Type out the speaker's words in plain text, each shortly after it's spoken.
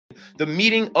the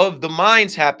meeting of the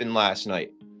minds happened last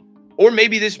night, or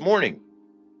maybe this morning.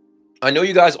 I know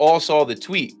you guys all saw the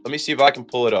tweet. Let me see if I can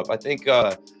pull it up. I think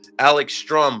Alex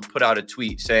Strum put out a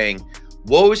tweet saying,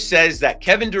 Woj says that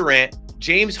Kevin Durant,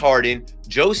 James Harden,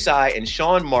 Joe Tsai, and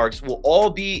Sean Marks will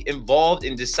all be involved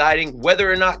in deciding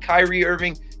whether or not Kyrie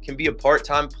Irving can be a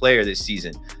part-time player this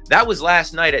season. That was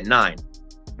last night at 9.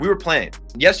 We were playing.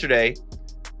 Yesterday,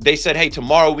 they said, hey,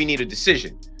 tomorrow we need a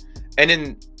decision. And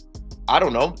in, I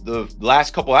don't know, the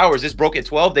last couple hours, this broke at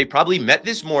 12. They probably met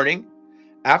this morning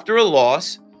after a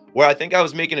loss where I think I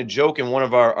was making a joke in one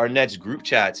of our Nets group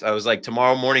chats. I was like,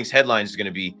 tomorrow morning's headlines is going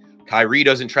to be, Kyrie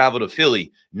doesn't travel to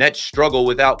Philly. Nets struggle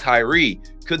without Kyrie.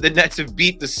 Could the Nets have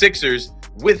beat the Sixers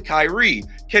with Kyrie?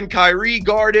 Can Kyrie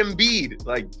guard Embiid?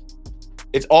 Like,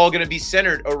 it's all going to be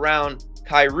centered around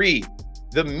Kyrie.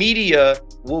 The media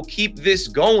will keep this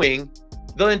going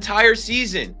the entire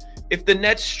season. If the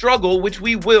Nets struggle, which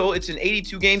we will, it's an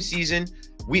 82-game season,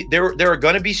 there are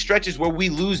going to be stretches where we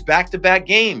lose back-to-back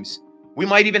games. We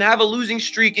might even have a losing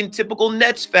streak in typical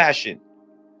Nets fashion.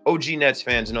 OG Nets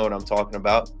fans know what I'm talking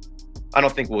about. I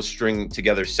don't think we'll string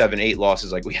together 7-8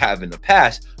 losses like we have in the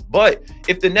past. But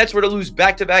if the Nets were to lose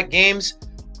back-to-back games,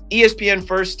 ESPN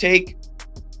First Take,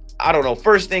 I don't know,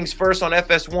 first things first on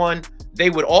FS1, they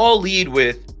would all lead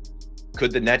with,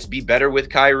 could the Nets be better with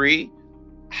Kyrie?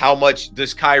 How much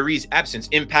does Kyrie's absence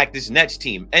impact this Nets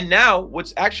team? And now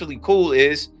what's actually cool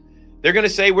is they're going to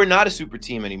say we're not a super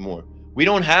team anymore. We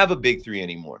don't have a big three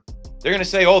anymore. They're going to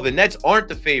say, oh, the Nets aren't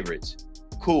the favorites.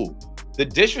 Cool. The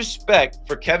disrespect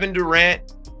for Kevin Durant,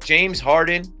 James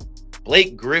Harden,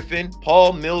 Blake Griffin,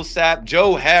 Paul Millsap,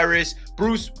 Joe Harris,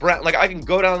 Bruce Brown. Like, I can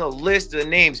go down the list of the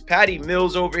names. Patty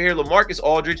Mills over here, LaMarcus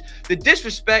Aldridge. The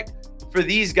disrespect for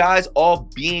these guys all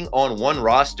being on one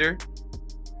roster.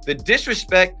 The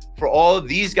disrespect for all of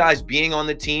these guys being on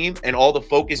the team and all the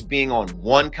focus being on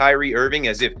one Kyrie Irving,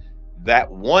 as if that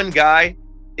one guy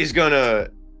is going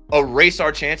to erase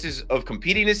our chances of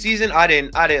competing this season. I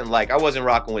wasn't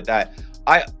rocking with that.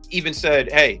 I even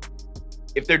said, hey,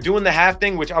 if they're doing the half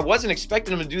thing, which I wasn't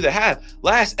expecting them to do the half.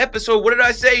 Last episode, what did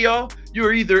I say, y'all?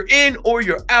 You're either in or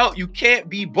you're out. You can't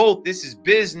be both. This is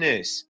business.